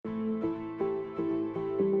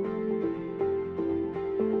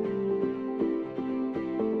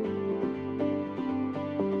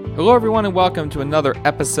Hello, everyone, and welcome to another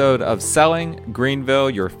episode of Selling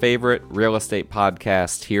Greenville, your favorite real estate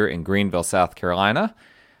podcast here in Greenville, South Carolina.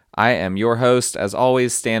 I am your host, as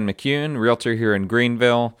always, Stan McCune, realtor here in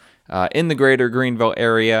Greenville, in the greater Greenville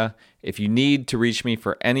area. If you need to reach me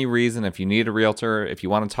for any reason, if you need a realtor, if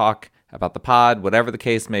you want to talk about the pod, whatever the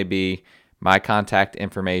case may be, my contact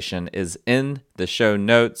information is in the show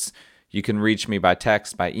notes. You can reach me by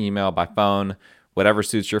text, by email, by phone, whatever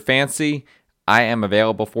suits your fancy. I am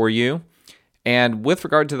available for you. And with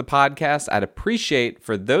regard to the podcast, I'd appreciate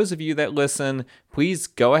for those of you that listen, please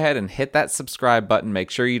go ahead and hit that subscribe button.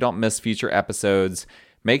 Make sure you don't miss future episodes.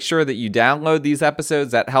 Make sure that you download these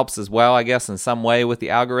episodes. That helps as well, I guess, in some way with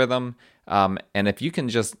the algorithm. And if you can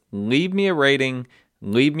just leave me a rating,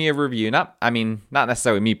 leave me a review. Not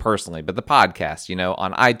necessarily me personally, but the podcast,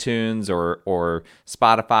 on iTunes or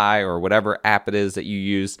Spotify or whatever app it is that you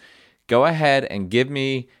use. Go ahead and give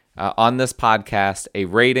me on this podcast a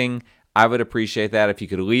rating. I would appreciate that. If you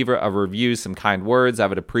could leave a review, some kind words, I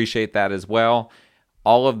would appreciate that as well.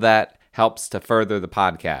 All of that helps to further the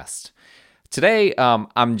podcast. Today,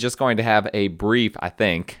 I'm just going to have a brief, I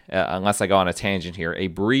think, unless I go on a tangent here, a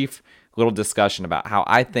brief little discussion about how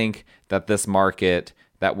I think that this market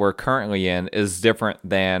that we're currently in is different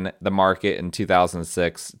than the market in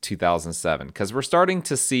 2006, 2007, because we're starting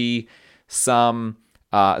to see some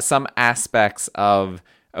aspects of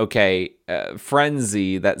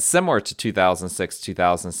frenzy that's similar to 2006,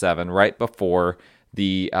 2007, right before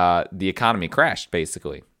the economy crashed,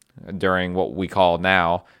 basically, during what we call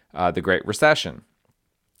now the Great Recession.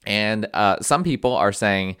 And some people are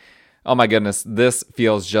saying, oh my goodness, this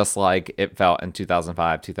feels just like it felt in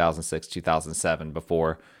 2005, 2006, 2007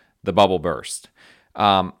 before the bubble burst.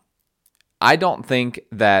 I don't think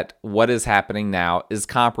that what is happening now is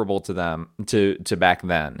comparable to back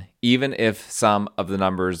then, even if some of the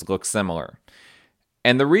numbers look similar.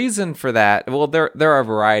 And the reason for that, well, there are a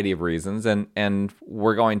variety of reasons, and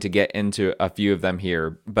we're going to get into a few of them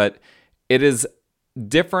here, but it is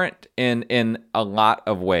different in a lot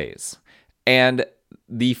of ways. And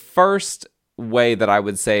the first way that I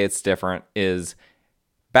would say it's different is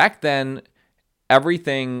back then,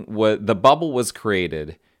 the bubble was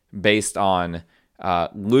created based on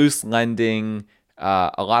loose lending.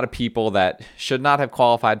 A lot of people that should not have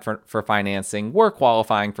qualified for financing were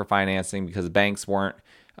qualifying for financing because banks weren't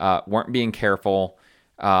being careful.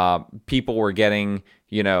 People were getting,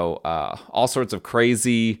 all sorts of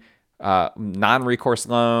crazy non-recourse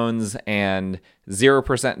loans and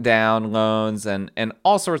 0% down loans and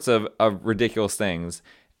all sorts of ridiculous things.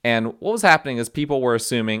 And what was happening is people were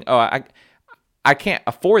assuming, I can't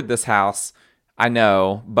afford this house, I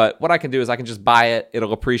know, but what I can do is I can just buy it.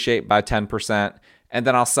 It'll appreciate by 10%, and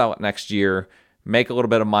then I'll sell it next year, make a little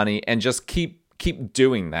bit of money, and just keep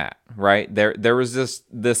doing that, right? There was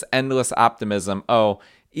this endless optimism. Oh,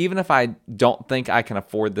 even if I don't think I can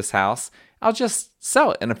afford this house, I'll just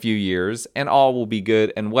sell it in a few years, and all will be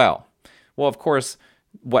good and well. Well, of course,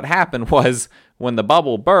 what happened was when the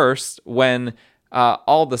bubble burst, when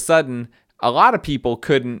all of a sudden a lot of people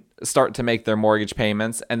couldn't start to make their mortgage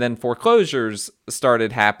payments, and then foreclosures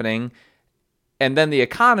started happening, and then the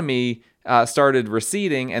economy started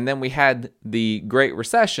receding, and then we had the Great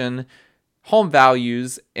Recession. Home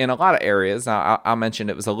values in a lot of areas, now I'll mention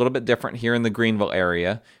it was a little bit different here in the Greenville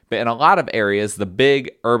area, but in a lot of areas, the big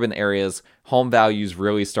urban areas, home values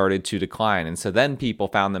really started to decline. And so then people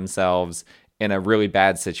found themselves in a really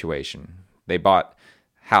bad situation. They bought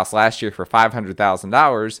a house last year for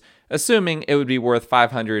 $500,000, assuming it would be worth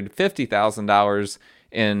 $550,000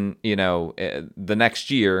 in, the next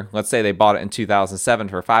year. Let's say they bought it in 2007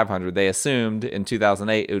 for $500,000. They assumed in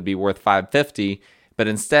 2008 it would be worth $550,000, but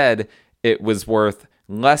instead it was worth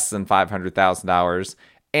less than $500,000,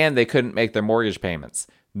 and they couldn't make their mortgage payments.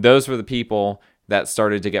 Those were the people that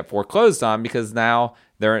started to get foreclosed on because now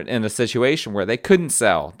they're in a situation where they couldn't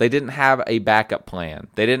sell. They didn't have a backup plan.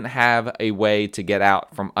 They didn't have a way to get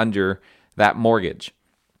out from under that mortgage.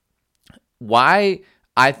 Why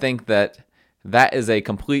I think that is a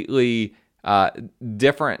completely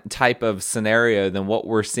different type of scenario than what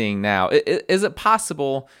we're seeing now. Is it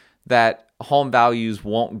possible that home values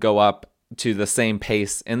won't go up to the same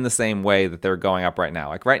pace in the same way that they're going up right now?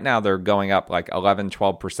 Like right now, they're going up like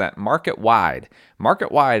 11-12% market-wide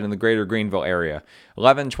in the greater Greenville area,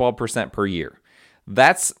 11-12% per year.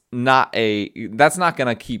 That's not going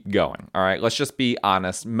to keep going. All right, let's just be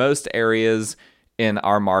honest. Most areas in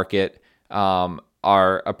our market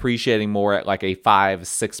are appreciating more at like a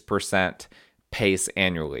 5-6% pace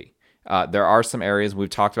annually. There are some areas, we've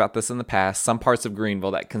talked about this in the past, some parts of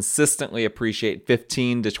Greenville that consistently appreciate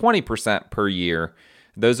 15 to 20% per year.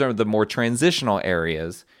 Those are the more transitional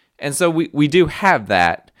areas. And so we do have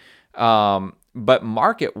that. But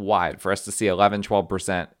market wide, for us to see 11,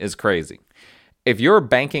 12% is crazy. If you're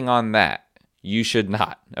banking on that, you should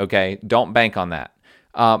not, okay? Don't bank on that.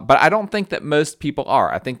 But I don't think that most people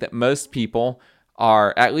are. I think that most people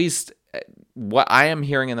are, at least what I am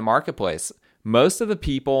hearing in the marketplace, most of the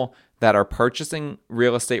people that are purchasing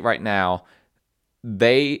real estate right now,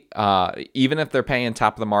 they, even if they're paying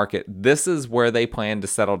top of the market, this is where they plan to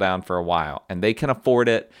settle down for a while, and they can afford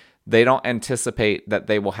it. They don't anticipate that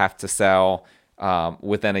they will have to sell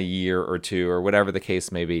within a year or two or whatever the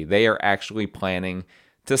case may be. They are actually planning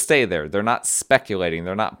to stay there. They're not speculating.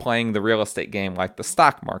 They're not playing the real estate game like the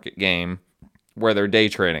stock market game where they're day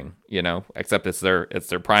trading, except it's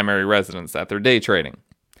their primary residence that they're day trading.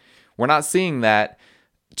 We're not seeing that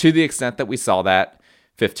to the extent that we saw that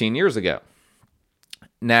 15 years ago.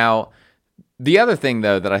 Now, the other thing,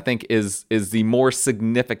 though, that I think is the more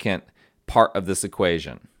significant part of this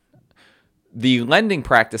equation, the lending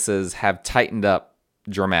practices have tightened up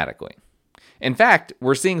dramatically. In fact,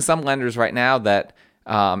 we're seeing some lenders right now that,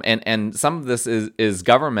 and some of this is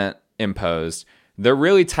government imposed. They're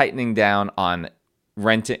really tightening down on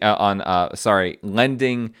lending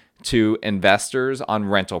to investors on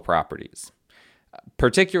rental properties,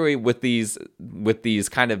 particularly with these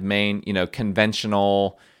kind of main,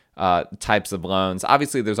 conventional types of loans.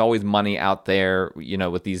 Obviously, there's always money out there,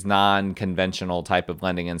 with these non-conventional type of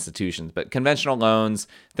lending institutions, but conventional loans,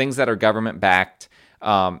 things that are government backed,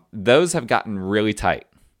 those have gotten really tight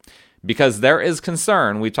because there is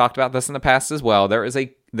concern. We've talked about this in the past as well. There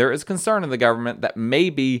is concern in the government that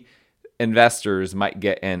maybe investors might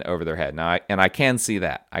get in over their head. Now, I can see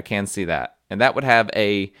that. And that would have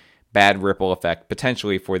a bad ripple effect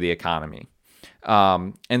potentially for the economy.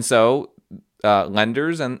 And so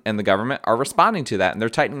lenders and the government are responding to that, and they're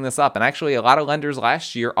tightening this up. And actually, a lot of lenders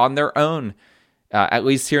last year on their own, at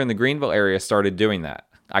least here in the Greenville area, started doing that.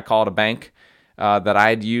 I called a bank that I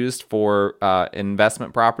had used for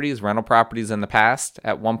investment properties, rental properties in the past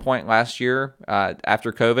at one point last year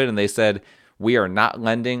after COVID, and they said, we are not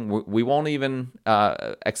lending. We won't even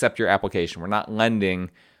accept your application. We're not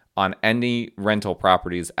lending on any rental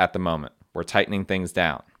properties at the moment. We're tightening things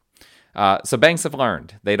down. So banks have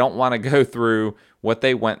learned. They don't want to go through what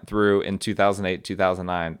they went through in 2008,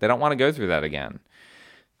 2009. They don't want to go through that again.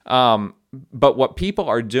 But what people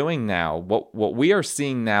are doing now, what we are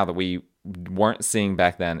seeing now that we weren't seeing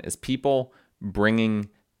back then, is people bringing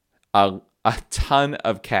a ton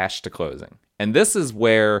of cash to closing. And this is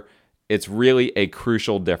where it's really a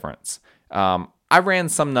crucial difference. I ran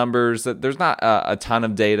some numbers. There's not a ton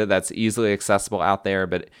of data that's easily accessible out there,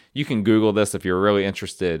 but you can Google this if you're really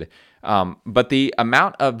interested. But the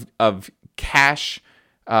amount of cash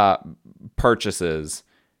purchases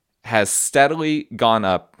has steadily gone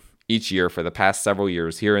up each year for the past several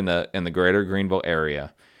years here in the greater Greenville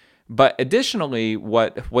area. But additionally,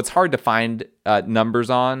 what's hard to find numbers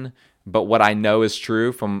on, but what I know is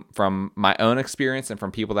true from my own experience and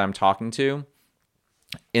from people that I'm talking to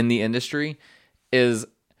in the industry, is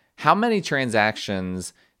how many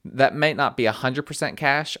transactions that may not be 100%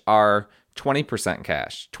 cash are 20%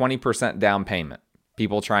 cash, 20% down payment.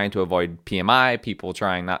 People trying to avoid PMI, people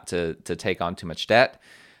trying not to take on too much debt.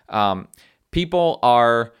 People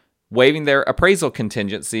are waiving their appraisal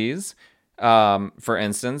contingencies, for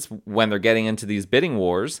instance, when they're getting into these bidding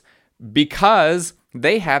wars, because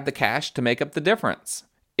they have the cash to make up the difference.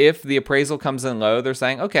 If the appraisal comes in low, they're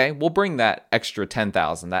saying, okay, we'll bring that extra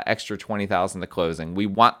 $10,000, that extra $20,000 to closing. We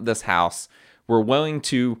want this house. We're willing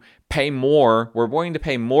to pay more. We're willing to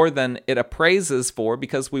pay more than it appraises for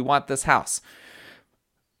because we want this house.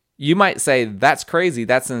 You might say, that's crazy.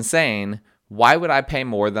 That's insane. Why would I pay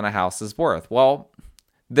more than a house is worth? Well,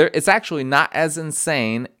 it's actually not as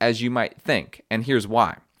insane as you might think. And here's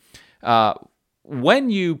why. When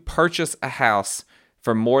you purchase a house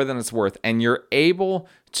for more than it's worth, and you're able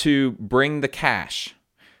to bring the cash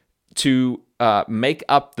to make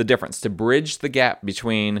up the difference, to bridge the gap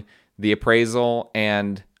between the appraisal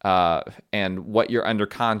and what you're under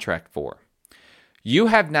contract for, you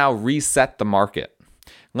have now reset the market.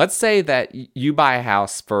 Let's say that you buy a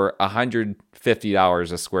house for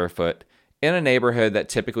 $150 a square foot in a neighborhood that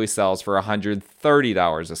typically sells for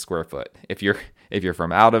 $130 a square foot. If you're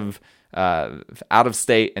from out of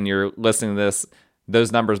state and you're listening to this,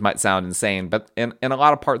 those numbers might sound insane, but in a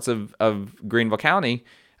lot of parts of Greenville County,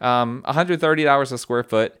 $130 a square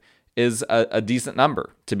foot is a decent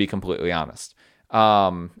number, to be completely honest.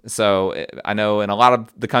 So I know in a lot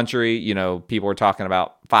of the country, people are talking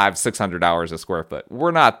about $500-$600 a square foot.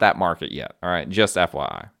 We're not that market yet. All right. Just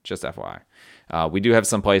FYI. We do have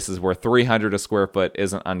some places where $300 a square foot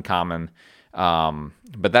isn't uncommon.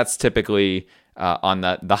 But that's typically on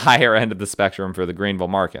the higher end of the spectrum for the Greenville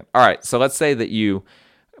market. All right, so let's say that you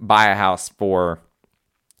buy a house for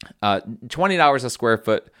 $20 a square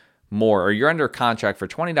foot more, or you're under contract for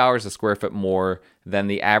 $20 a square foot more than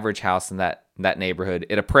the average house in that neighborhood.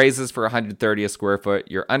 It appraises for $130 a square foot.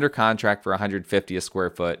 You're under contract for $150 a square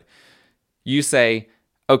foot. You say,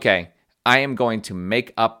 okay, I am going to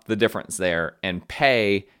make up the difference there and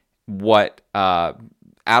pay what out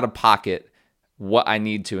of pocket what I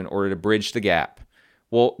need to in order to bridge the gap.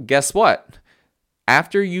 Well, guess what?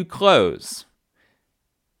 After you close,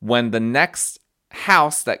 when the next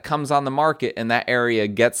house that comes on the market in that area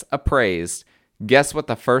gets appraised, guess what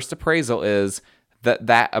the first appraisal is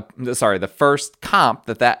the first comp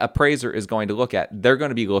that appraiser is going to look at? They're going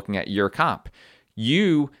to be looking at your comp.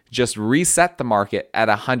 You just reset the market at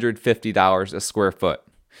 $150 a square foot.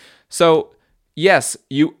 So yes,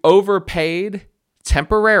 you overpaid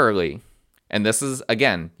temporarily. And this is,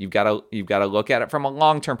 again, you've got to look at it from a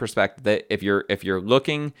long-term perspective. That if you're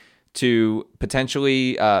looking to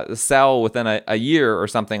potentially sell within a year or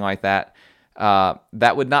something like that,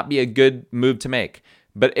 that would not be a good move to make.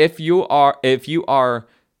 But if you are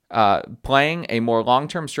playing a more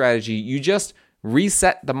long-term strategy, you just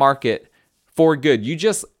reset the market for good. You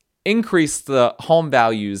just increase the home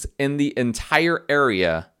values in the entire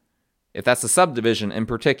area. If that's a subdivision in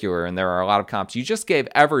particular, and there are a lot of comps, you just gave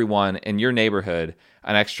everyone in your neighborhood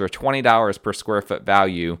an extra $20 per square foot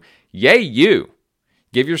value. Yay, you!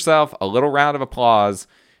 Give yourself a little round of applause.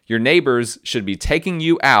 Your neighbors should be taking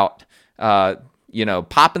you out,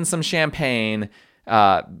 popping some champagne,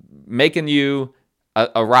 making you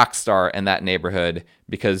a rock star in that neighborhood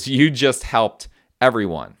because you just helped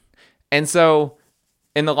everyone. And so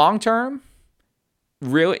in the long term,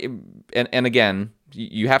 really, and again,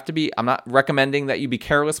 you have to be, I'm not recommending that you be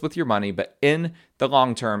careless with your money, but in the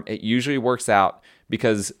long term, it usually works out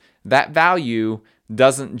because that value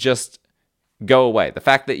doesn't just go away. The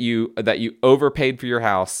fact that you overpaid for your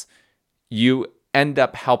house, you end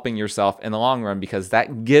up helping yourself in the long run because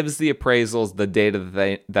that gives the appraisals the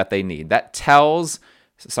data that they need. That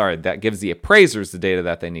gives the appraisers the data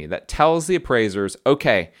that they need. That tells the appraisers,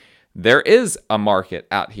 okay, there is a market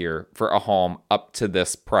out here for a home up to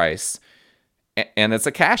this price, and it's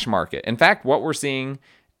a cash market. In fact, what we're seeing,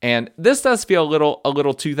 and this does feel a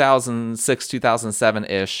little 2006,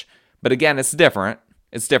 2007-ish, but again, it's different.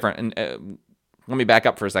 It's different. And let me back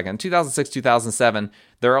up for a second. In 2006, 2007,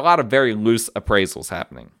 there are a lot of very loose appraisals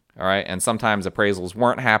happening, all right? And sometimes appraisals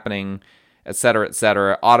weren't happening, et cetera, et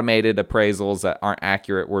cetera. Automated appraisals that aren't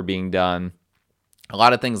accurate were being done. A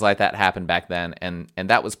lot of things like that happened back then, and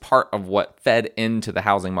that was part of what fed into the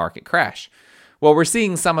housing market crash. Well, we're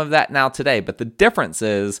seeing some of that now today, but the difference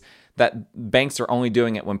is that banks are only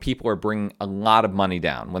doing it when people are bringing a lot of money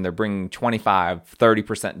down. When they're bringing 25,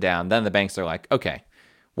 30% down, then the banks are like, okay,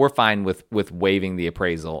 we're fine with waiving the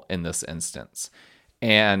appraisal in this instance.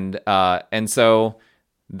 And so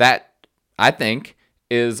that, I think,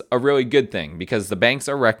 is a really good thing because the banks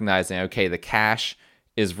are recognizing, okay, the cash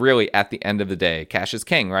is really, at the end of the day, cash is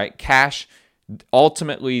king, right? Cash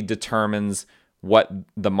ultimately determines what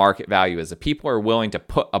the market value is. If people are willing to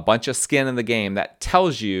put a bunch of skin in the game, that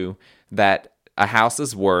tells you that a house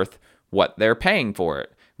is worth what they're paying for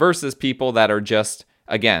it, versus people that are just,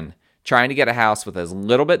 again, trying to get a house with as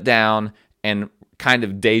little bit down and kind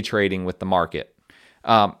of day trading with the market.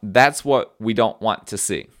 That's what we don't want to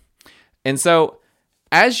see. And so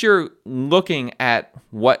as you're looking at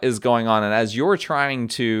what is going on and as you're trying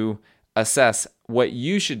to assess what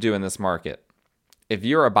you should do in this market, if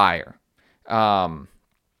you're a buyer,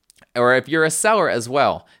 or if you're a seller as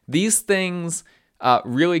well, these things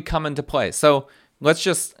really come into play. So let's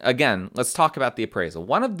talk about the appraisal.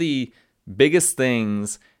 One of the biggest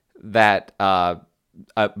things that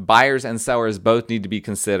buyers and sellers both need to be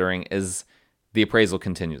considering is the appraisal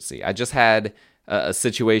contingency. I just had a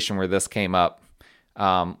situation where this came up,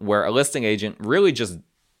 where a listing agent really just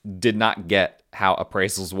did not get how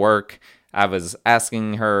appraisals work. I was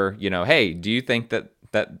asking her, hey, do you think that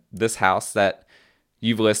this house that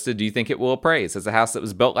you've listed, do you think it will appraise? It's a house that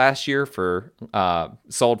was built last year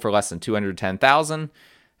sold for less than $210,000,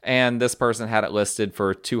 and this person had it listed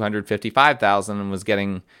for $255,000 and was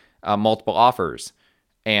getting multiple offers.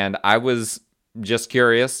 And I was just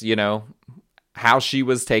curious, how she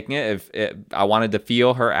was taking it. If I wanted to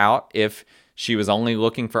feel her out, if she was only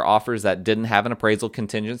looking for offers that didn't have an appraisal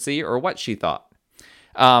contingency, or what she thought.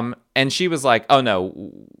 And she was like, oh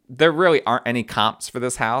no, there really aren't any comps for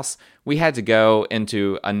this house. We had to go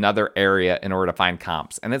into another area in order to find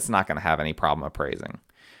comps, and it's not going to have any problem appraising.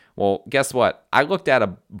 Well, guess what? I looked at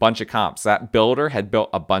a bunch of comps. That builder had built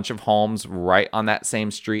a bunch of homes right on that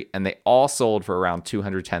same street, and they all sold for around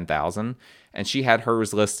 $210,000. And she had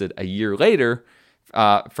hers listed a year later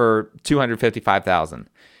for $255,000.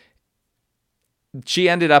 She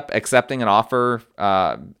ended up accepting an offer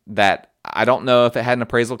that I don't know if it had an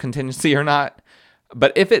appraisal contingency or not,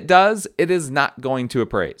 but if it does, it is not going to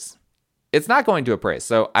appraise. It's not going to appraise.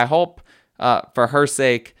 So I hope for her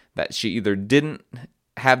sake that she either didn't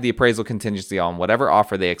have the appraisal contingency on whatever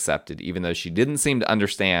offer they accepted, even though she didn't seem to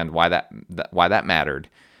understand why that mattered,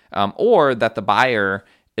 or that the buyer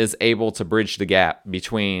is able to bridge the gap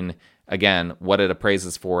between, again, what it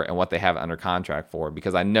appraises for and what they have under contract for,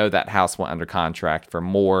 because I know that house went under contract for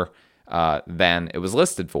more than it was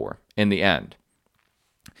listed for in the end.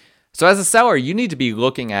 So as a seller, you need to be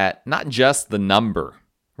looking at not just the number,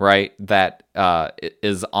 right, that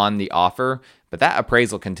is on the offer, but that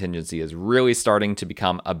appraisal contingency is really starting to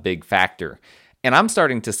become a big factor. And I'm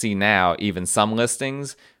starting to see now even some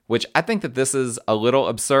listings, which I think that this is a little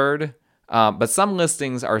absurd, but some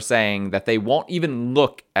listings are saying that they won't even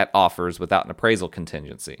look at offers without an appraisal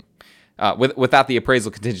contingency, without the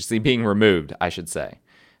appraisal contingency being removed, I should say.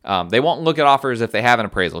 They won't look at offers if they have an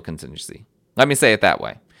appraisal contingency. Let me say it that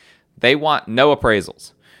way. They want no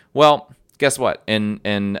appraisals. Well, guess what? In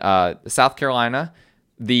South Carolina,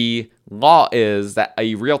 the law is that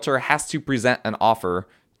a realtor has to present an offer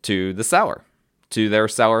to the seller, to their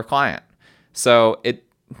seller client. So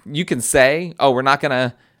you can say, oh, we're not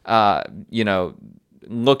going to,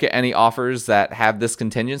 look at any offers that have this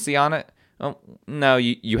contingency on it. Well, no,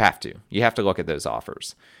 you have to. You have to look at those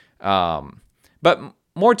offers. But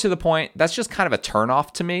more to the point, that's just kind of a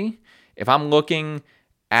turnoff to me. If I'm looking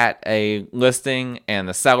at a listing and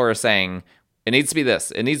the seller is saying, it needs to be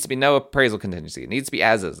this, it needs to be no appraisal contingency, it needs to be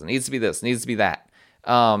as is, it needs to be this, it needs to be that.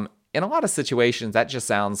 In a lot of situations, that just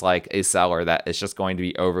sounds like a seller that is just going to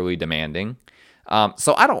be overly demanding.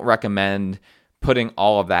 So I don't recommend putting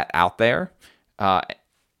all of that out there.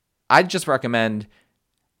 I just recommend,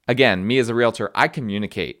 again, me as a realtor, I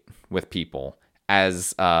communicate with people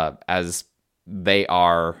as they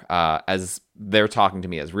are, as they're talking to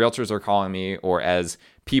me, as realtors are calling me, or as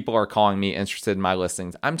people are calling me interested in my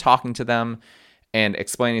listings. I'm talking to them and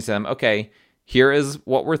explaining to them, okay, here is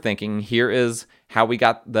what we're thinking. Here is how we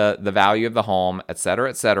got the value of the home, et cetera,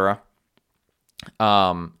 et cetera.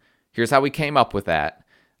 Here's how we came up with that.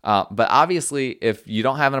 But obviously, if you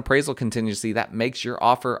don't have an appraisal contingency, that makes your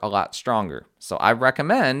offer a lot stronger. So I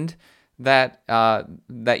recommend that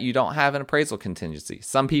you don't have an appraisal contingency.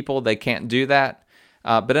 Some people, they can't do that.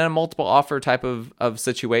 But in a multiple offer type of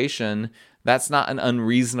situation, that's not an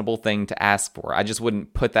unreasonable thing to ask for. I just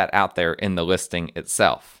wouldn't put that out there in the listing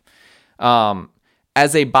itself.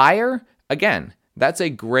 As a buyer, again, that's a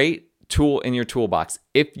great tool in your toolbox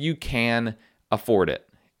if you can afford it.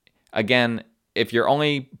 Again, if you're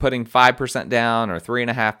only putting 5% down or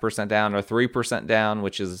 3.5% down or 3% down,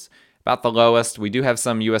 which is about the lowest, we do have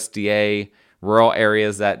some USDA rural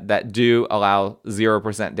areas that do allow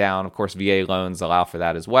 0% down. Of course, VA loans allow for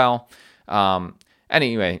that as well.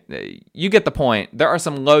 Anyway, you get the point. There are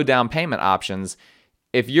some low down payment options.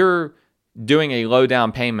 If you're doing a low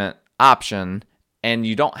down payment option and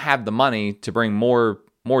you don't have the money to bring more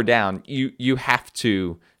down, you have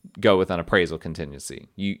to go with an appraisal contingency.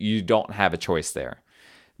 You don't have a choice there.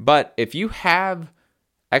 But if you have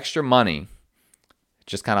extra money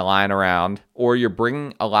just kind of lying around, or you're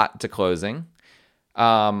bringing a lot to closing,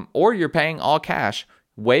 or you're paying all cash,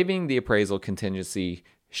 waiving the appraisal contingency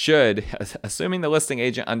should, assuming the listing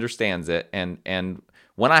agent understands it, and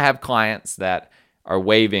when I have clients that are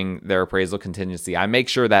waiving their appraisal contingency, I make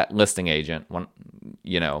sure that listing agent,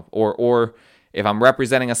 or if I'm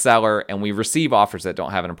representing a seller and we receive offers that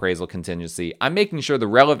don't have an appraisal contingency, I'm making sure the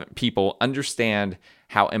relevant people understand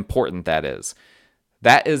how important that is.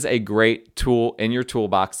 That is a great tool in your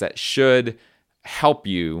toolbox that should help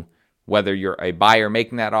you, whether you're a buyer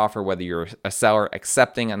making that offer, whether you're a seller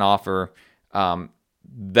accepting an offer.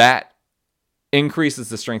 That increases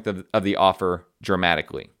the strength of the offer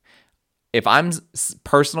dramatically. If I'm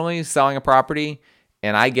personally selling a property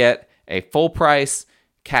and I get a full price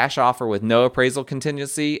cash offer with no appraisal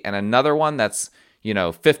contingency and another one that's,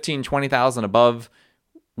 $15,000, $20,000 above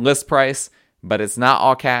list price, but it's not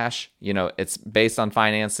all cash, it's based on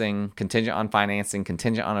financing, contingent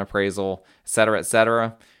on appraisal, et cetera, et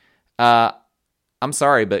cetera. I'm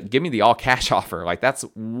sorry, but give me the all cash offer. Like, that's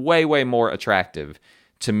way, way more attractive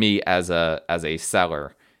to me as a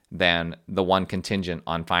seller than the one contingent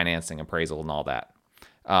on financing, appraisal, and all that.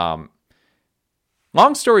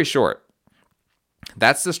 Long story short,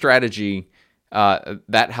 that's the strategy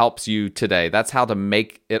that helps you today. That's how to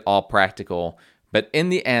make it all practical. But in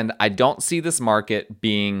the end, I don't see this market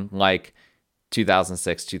being like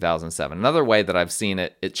 2006, 2007. Another way that I've seen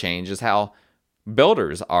it change is how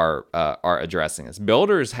builders are addressing this.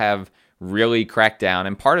 Builders have really cracked down,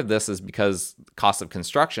 and part of this is because the cost of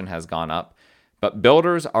construction has gone up. But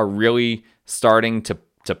builders are really starting to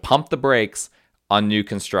pump the brakes on new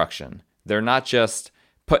construction. They're not just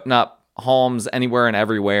putting up homes anywhere and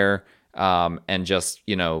everywhere and just,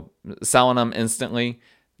 selling them instantly.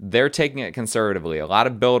 They're taking it conservatively. A lot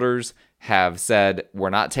of builders have said, we're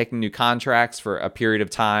not taking new contracts for a period of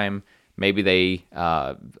time. Maybe they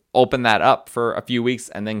open that up for a few weeks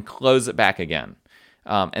and then close it back again.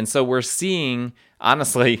 And so we're seeing,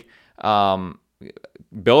 honestly,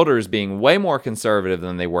 builders being way more conservative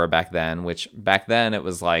than they were back then, which back then it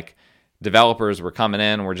was like developers were coming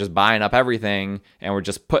in, we're just buying up everything, and we're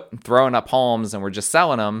just throwing up homes and we're just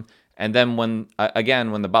selling them. And then when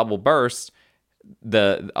the bubble burst,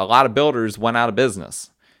 a lot of builders went out of business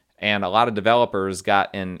and a lot of developers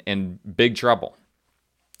got in big trouble.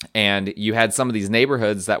 And you had some of these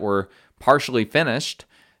neighborhoods that were partially finished,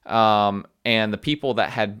 and the people that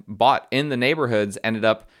had bought in the neighborhoods ended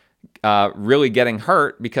up really getting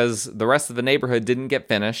hurt because the rest of the neighborhood didn't get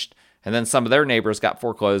finished, and then some of their neighbors got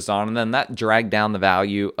foreclosed on, and then that dragged down the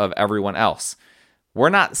value of everyone else. We're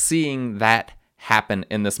not seeing that happen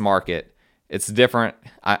in this market. It's different.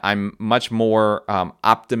 I'm much more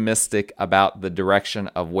optimistic about the direction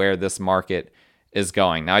of where this market is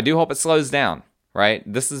going. Now, I do hope it slows down, right?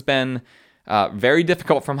 This has been very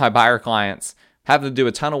difficult for my buyer clients. Having to do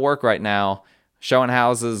a ton of work right now, showing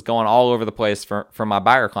houses, going all over the place for my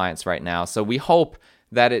buyer clients right now. So we hope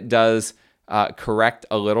that it does correct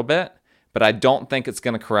a little bit, but I don't think it's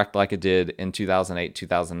going to correct like it did in 2008,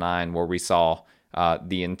 2009, where we saw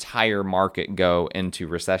the entire market go into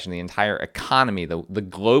recession. The entire economy, the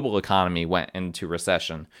global economy went into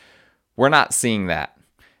recession. We're not seeing that.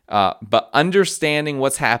 But understanding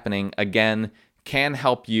what's happening, again, can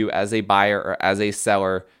help you as a buyer or as a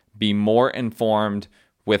seller be more informed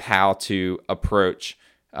with how to approach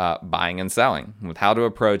buying and selling, with how to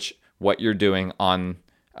approach what you're doing on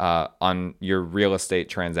your real estate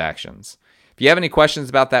transactions. If you have any questions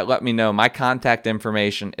about that, let me know. My contact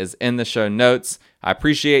information is in the show notes. I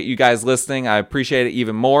appreciate you guys listening. I appreciate it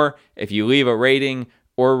even more if you leave a rating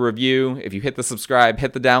or a review, if you hit the subscribe,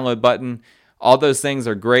 hit the download button. All those things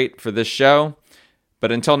are great for this show.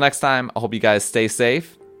 But until next time, I hope you guys stay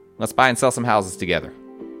safe. Let's buy and sell some houses together.